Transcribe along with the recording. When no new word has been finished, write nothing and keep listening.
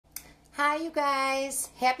Hi you guys,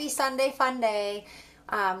 happy Sunday fun day.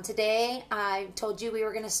 Today I told you we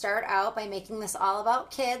were going to start out by making this all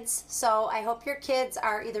about kids, so I hope your kids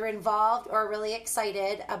are either involved or really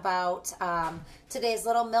excited about today's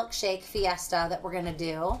little milkshake fiesta that we're going to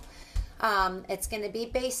do. It's going to be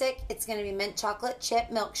basic. It's going to be mint chocolate chip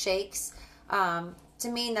milkshakes. To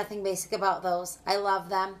me, nothing basic about those. I love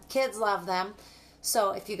them. Kids love them.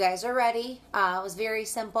 So if you guys are ready, it was very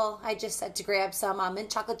simple. I just said to grab some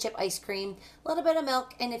mint chocolate chip ice cream, a little bit of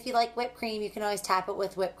milk, and if you like whipped cream, you can always top it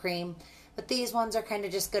with whipped cream. But these ones are kind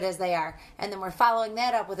of just good as they are. And then we're following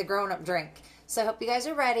that up with a grown-up drink. So I hope you guys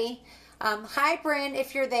are ready. Hi, Bryn,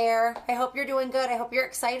 if you're there. I hope you're doing good. I hope you're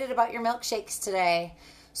excited about your milkshakes today.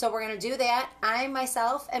 So we're going to do that. I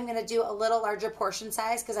myself am going to do a little larger portion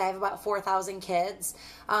size because I have about 4,000 kids.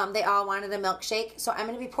 They all wanted a milkshake. So I'm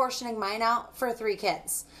going to be portioning mine out for 3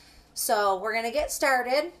 kids. So we're going to get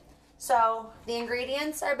started. So the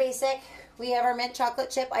ingredients are basic. We have our mint chocolate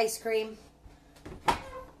chip ice cream,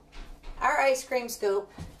 our ice cream scoop,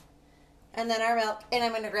 and then our milk. And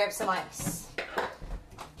I'm going to grab some ice.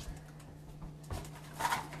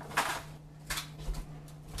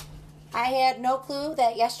 I had no clue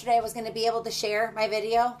that yesterday I was going to be able to share my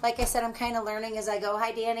video. Like I said, I'm kind of learning as I go.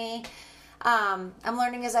 Hi, Danny. I'm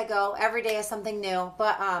learning as I go. Every day is something new.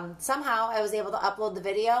 But somehow I was able to upload the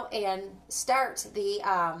video and start the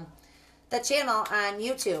channel on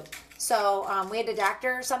YouTube. So we had to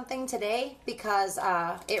doctor something today because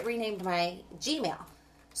it renamed my Gmail.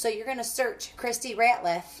 So you're going to search Christy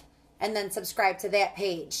Ratliff and then subscribe to that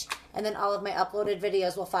page. And then all of my uploaded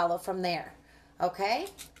videos will follow from there. Okay?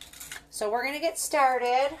 So we're going to get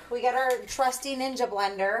started. We got our trusty Ninja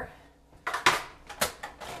blender.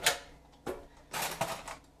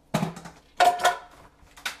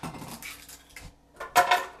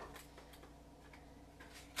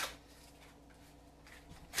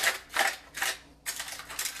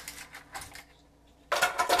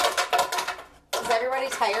 Is everybody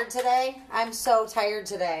tired today? I'm so tired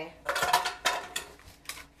today.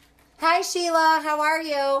 Hi Sheila, how are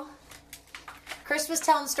you? Chris was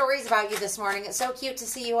telling stories about you this morning. It's so cute to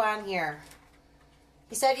see you on here.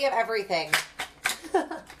 He said you have everything. All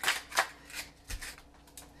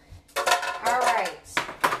right.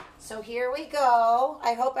 So here we go.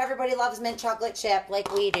 I hope everybody loves mint chocolate chip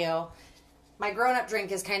like we do. My grown-up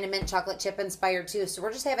drink is kind of mint chocolate chip inspired too, so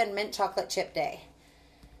we're just having mint chocolate chip day.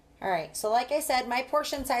 All right. So like I said, my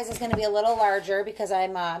portion size is going to be a little larger because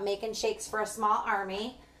I'm making shakes for a small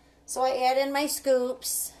army. So I add in my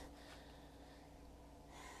scoops.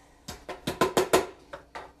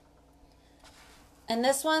 And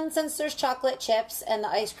this one, since there's chocolate chips and the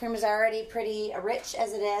ice cream is already pretty rich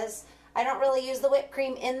as it is, I don't really use the whipped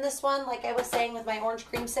cream in this one like I was saying with my orange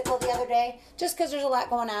creamsicle the other day, just because there's a lot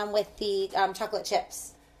going on with the chocolate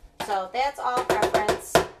chips. So that's all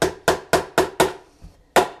preference.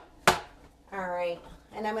 All right,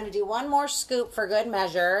 and I'm going to do one more scoop for good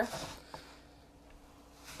measure.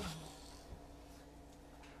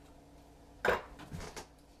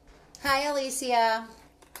 Hi, Alicia.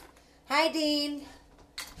 Hi, Dean.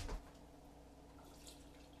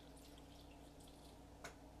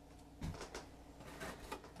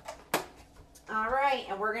 All right,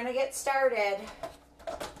 and we're going to get started.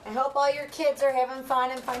 I hope all your kids are having fun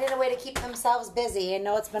and finding a way to keep themselves busy. I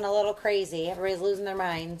know it's been a little crazy. Everybody's losing their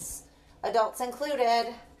minds, adults included.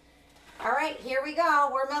 All right, here we go.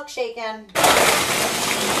 We're milkshaking.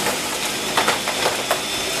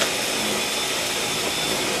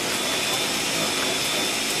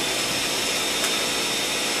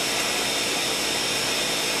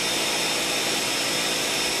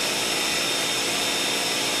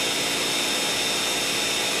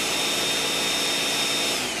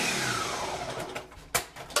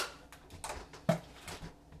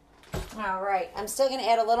 All right, I'm still going to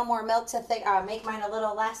add a little more milk to make mine a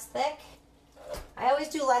little less thick. I always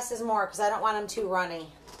do less is more because I don't want them too runny.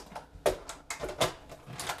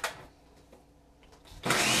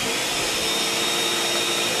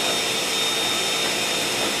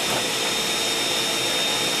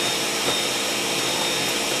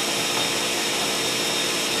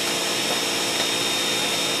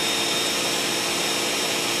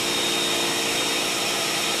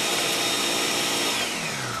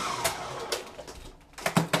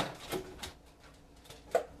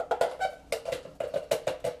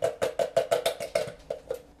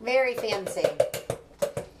 Very fancy.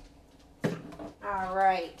 All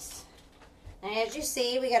right. And as you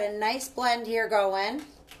see, we got a nice blend here going.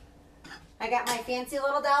 I got my fancy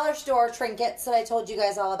little dollar store trinkets that I told you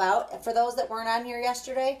guys all about. And for those that weren't on here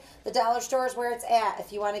yesterday, the dollar store is where it's at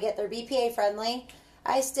if you want to get their BPA friendly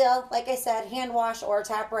I still, like I said, hand wash or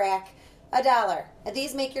top rack, $1. And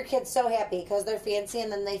these make your kids so happy because they're fancy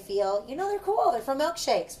and then they feel, you know, they're cool. They're from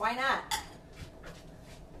milkshakes. Why not?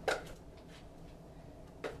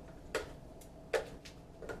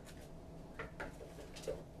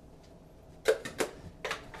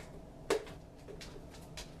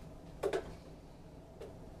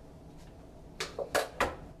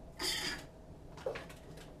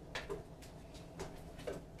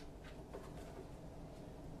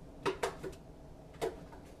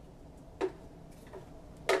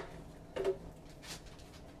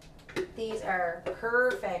 These are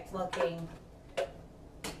perfect looking.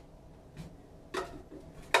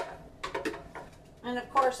 And of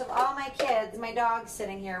course, of all my kids, my dog's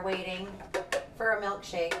sitting here waiting for a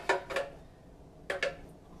milkshake.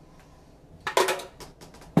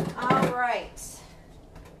 All right.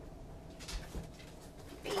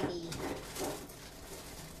 Baby.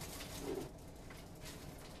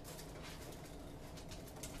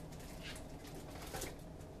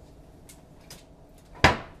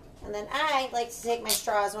 And then I like to take my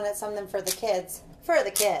straws when it's something for the kids.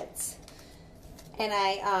 And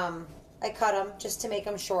I cut them just to make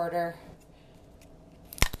them shorter.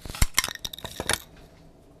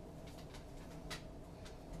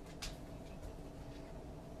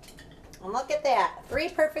 And look at that. 3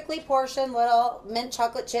 perfectly portioned little mint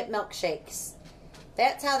chocolate chip milkshakes.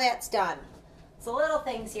 That's how that's done. So little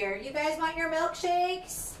things here. You guys want your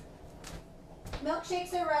milkshakes?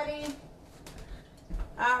 Milkshakes are ready.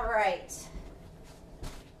 All right.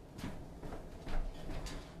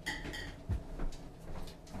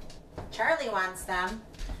 Charlie wants them.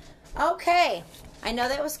 Okay. I know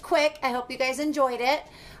that was quick. I hope you guys enjoyed it.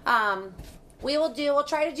 We'll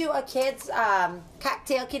try to do a kids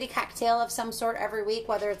kitty cocktail of some sort every week,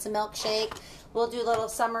 whether it's a milkshake. We'll do little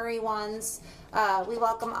summary ones. We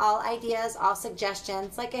welcome all ideas, all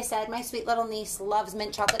suggestions. Like I said, my sweet little niece loves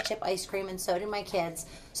mint chocolate chip ice cream, and so do my kids.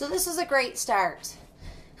 So this is a great start.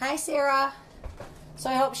 Hi, Sarah. So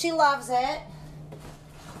I hope she loves it.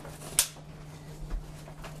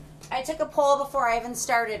 I took a poll before I even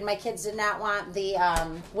started. My kids did not want the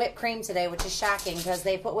whipped cream today, which is shocking because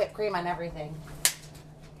they put whipped cream on everything.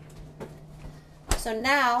 So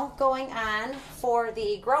now, going on for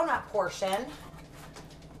the grown-up portion,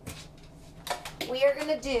 we are going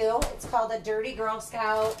to do, it's called a Dirty Girl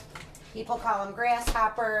Scout. People call them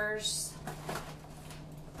grasshoppers.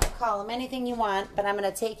 Call them anything you want, but I'm going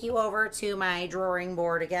to take you over to my drawing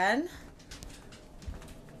board again.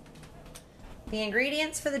 The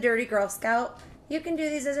ingredients for the Dirty Girl Scout, you can do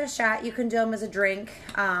these as a shot, you can do them as a drink.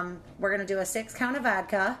 We're going to do a 6 count of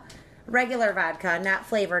vodka, regular vodka, not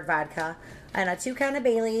flavored vodka, and a 2 count of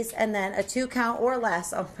Bailey's, and then a 2 count or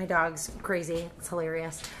less, oh my dog's crazy, it's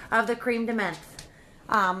hilarious, of the creme de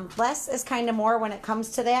menthe. Less is kind of more when it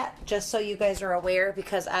comes to that, just so you guys are aware,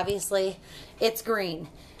 because obviously it's green.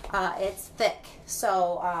 It's thick,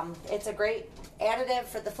 so it's a great additive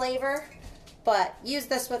for the flavor, but use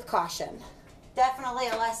this with caution. Definitely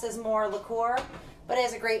a less is more liqueur, but it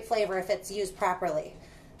has a great flavor if it's used properly.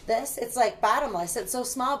 This, it's like bottomless. It's so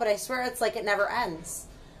small, but I swear it's like it never ends.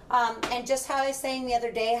 And just how I was saying the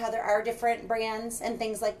other day, how there are different brands and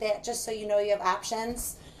things like that, just so you know you have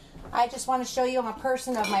options. I just want to show you I'm a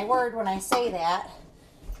person of my word when I say that.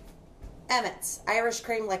 Emmett's Irish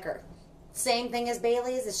Cream Liquor. Same thing as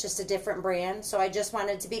Bailey's, it's just a different brand. So I just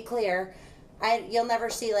wanted to be clear. You'll never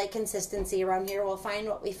see like consistency around here. We'll find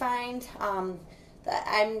what we find. I'm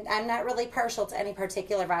not really partial to any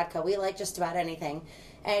particular vodka. We like just about anything.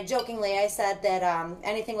 And jokingly, I said that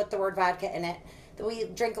anything with the word vodka in it. We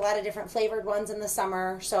drink a lot of different flavored ones in the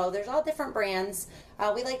summer. So there's all different brands.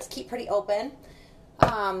 We like to keep pretty open.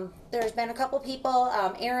 There's been a couple people,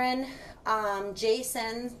 Aaron,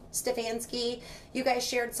 Jason Stefanski, you guys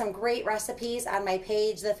shared some great recipes on my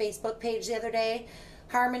page, the Facebook page the other day.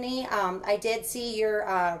 Harmony, I did see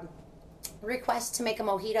your request to make a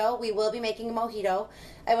mojito. We will be making a mojito.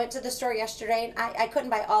 I went to the store yesterday, and I couldn't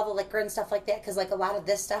buy all the liquor and stuff like that because like a lot of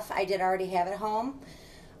this stuff I did already have at home.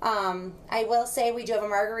 I will say we do have a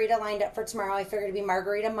margarita lined up for tomorrow. I figured it'd be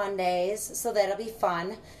Margarita Mondays, so that'll be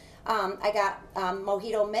fun. I got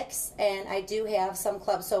mojito mix, and I do have some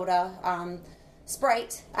club soda,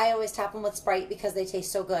 Sprite. I always top them with Sprite because they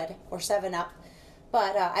taste so good, or 7-Up.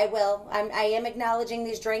 But I am acknowledging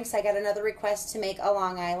these drinks. I got another request to make a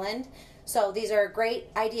Long Island. So these are great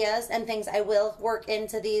ideas and things I will work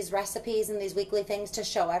into these recipes and these weekly things to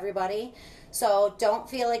show everybody. So don't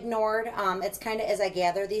feel ignored. It's kind of as I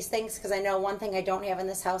gather these things, because I know one thing I don't have in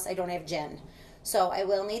this house, I don't have gin. So I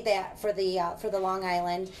will need that for the Long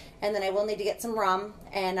Island, and then I will need to get some rum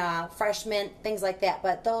and fresh mint, things like that.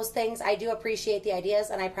 But those things, I do appreciate the ideas,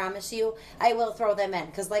 and I promise you I will throw them in,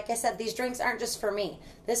 because like I said, these drinks aren't just for me.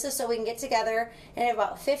 This is so we can get together and have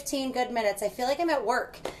about 15 good minutes. I feel like I'm at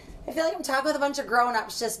work. I feel like I'm talking with a bunch of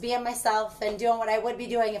grown-ups, just being myself and doing what I would be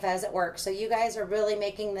doing if I was at work. So you guys are really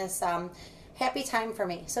making this happy time for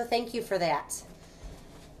me. So thank you for that.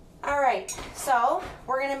 All right, so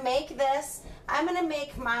we're going to make this. I'm going to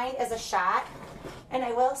make mine as a shot. And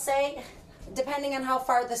I will say, depending on how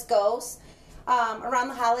far this goes, around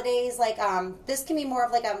the holidays, like this can be more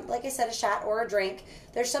of like I said, a shot or a drink.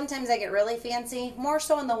 There's sometimes I get really fancy, more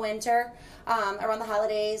so in the winter, around the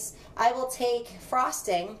holidays. I will take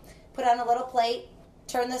frosting, put on a little plate,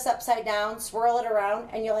 turn this upside down, swirl it around,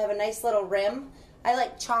 and you'll have a nice little rim. I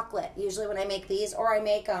like chocolate usually when I make these, or I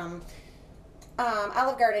make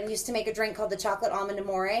Olive Garden used to make a drink called the chocolate almond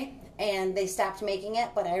amore, and they stopped making it,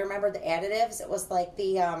 but I remember the additives. It was like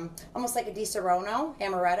the almost like a Di Serono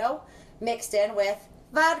amaretto mixed in with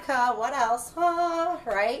vodka. What else?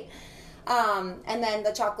 Right? And then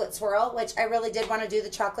the chocolate swirl, which I really did want to do the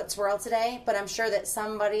chocolate swirl today, but I'm sure that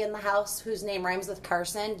somebody in the house whose name rhymes with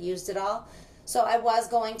Carson used it all. So I was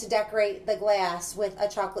going to decorate the glass with a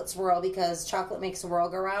chocolate swirl because chocolate makes the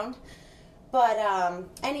world go round. But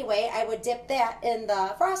anyway, I would dip that in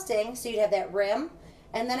the frosting so you'd have that rim,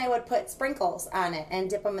 and then I would put sprinkles on it and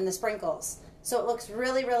dip them in the sprinkles. So it looks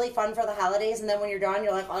really, really fun for the holidays, and then when you're done,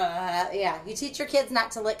 you're like, yeah. You teach your kids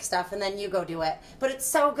not to lick stuff, and then you go do it. But it's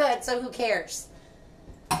so good, so who cares?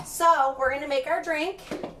 So we're going to make our drink.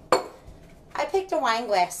 I picked a wine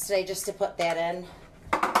glass today just to put that in.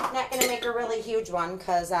 I'm not going to make a really huge one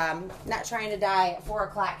because I'm not trying to die at 4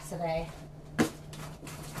 o'clock today.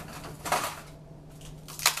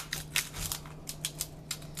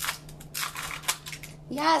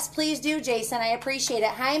 Yes, please do, Jason. I appreciate it.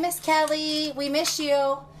 Hi, Miss Kelly. We miss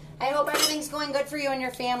you. I hope everything's going good for you and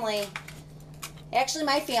your family. Actually,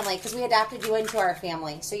 my family, because we adopted you into our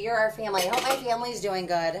family. So you're our family. I hope my family's doing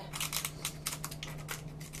good.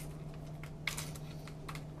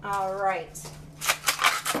 All right.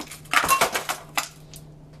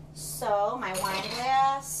 So my wine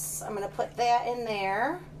glass, I'm going to put that in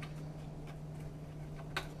there.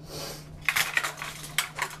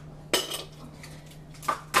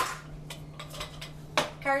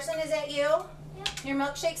 Carson, is that you? Yep. Your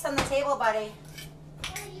milkshake's on the table, buddy.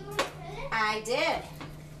 Oh, you want to put it? I did.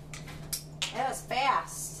 That was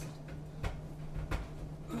fast.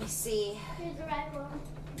 Let me see. Here's the red one.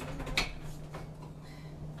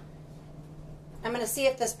 I'm going to see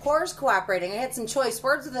if this pour's cooperating. I had some choice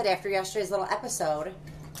words with it after yesterday's little episode.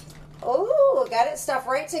 Oh, got it stuffed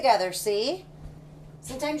right together, see?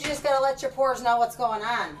 Sometimes you just got to let your pores know what's going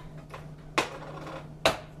on.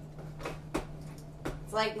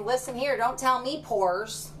 It's like, listen here, don't tell me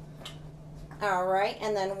pores. All right,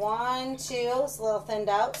 and then 1, 2, it's a little thinned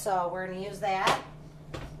out, so we're going to use that.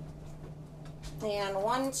 And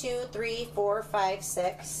 1, 2, 3, 4, 5,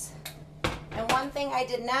 6. And one thing I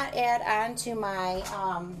did not add on to my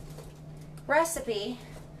recipe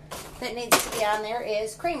that needs to be on there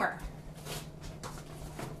is creamer.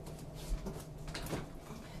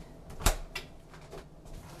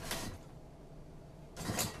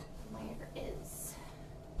 Where is?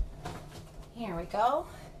 Here we go.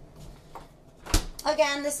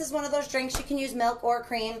 Again, this is one of those drinks you can use milk or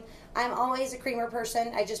cream. I'm always a creamer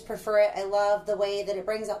person. I just prefer it. I love the way that it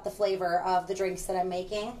brings out the flavor of the drinks that I'm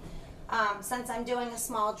making. Since I'm doing a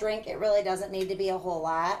small drink, it really doesn't need to be a whole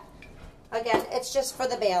lot. Again, it's just for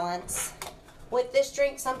the balance. With this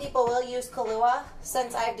drink, some people will use Kahlua.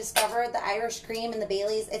 Since I've discovered the Irish cream and the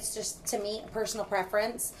Baileys, it's just, to me, a personal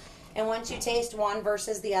preference. And once you taste one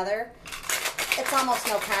versus the other, it's almost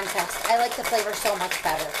no contest. I like the flavor so much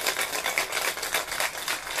better.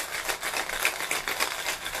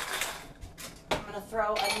 I'm going to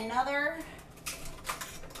throw another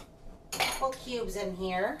couple cubes in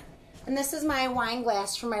here. And this is my wine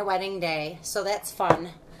glass for my wedding day, so that's fun.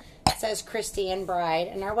 It says Christy and Bride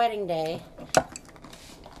and our wedding day.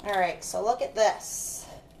 All right, so look at this.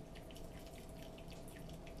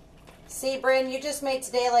 See, Bryn, you just made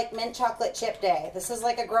today like mint chocolate chip day. This is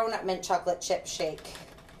like a grown-up mint chocolate chip shake.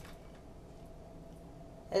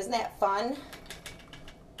 Isn't that fun?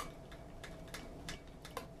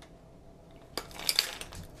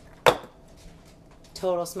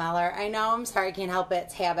 Total smeller. I know, I'm sorry, I can't help it.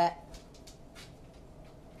 It's habit.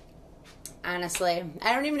 Honestly,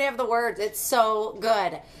 I don't even have the words. It's so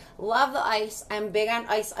good. Love the ice. I'm big on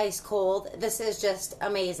ice cold. This is just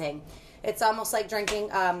amazing. It's almost like drinking,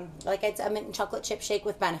 like it's a mint and chocolate chip shake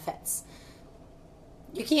with benefits.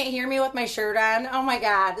 You can't hear me with my shirt on? Oh my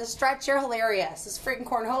God, this Stretch, you're hilarious. This is freaking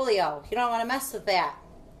cornholio. You don't want to mess with that.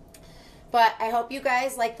 But I hope you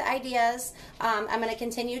guys like the ideas. I'm going to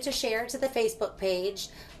continue to share to the Facebook page.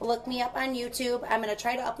 Look me up on YouTube. I'm going to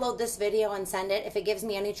try to upload this video and send it. If it gives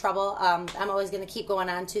me any trouble, I'm always going to keep going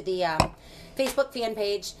on to the Facebook fan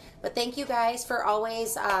page. But thank you guys for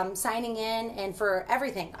always signing in and for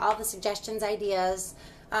everything, all the suggestions, ideas,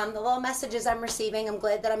 the little messages I'm receiving. I'm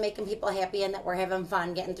glad that I'm making people happy and that we're having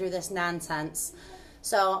fun getting through this nonsense.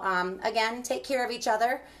 So, again, take care of each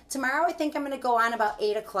other. Tomorrow, I think I'm going to go on about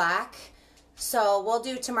 8 o'clock. So we'll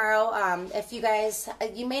do tomorrow. If you guys,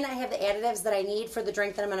 you may not have the additives that I need for the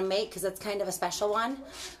drink that I'm going to make because it's kind of a special one.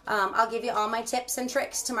 I'll give you all my tips and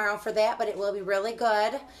tricks tomorrow for that, but it will be really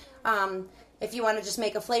good. If you want to just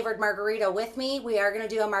make a flavored margarita with me, we are going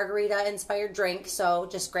to do a margarita-inspired drink. So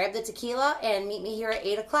just grab the tequila and meet me here at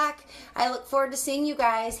 8 o'clock. I look forward to seeing you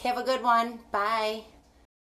guys. Have a good one. Bye.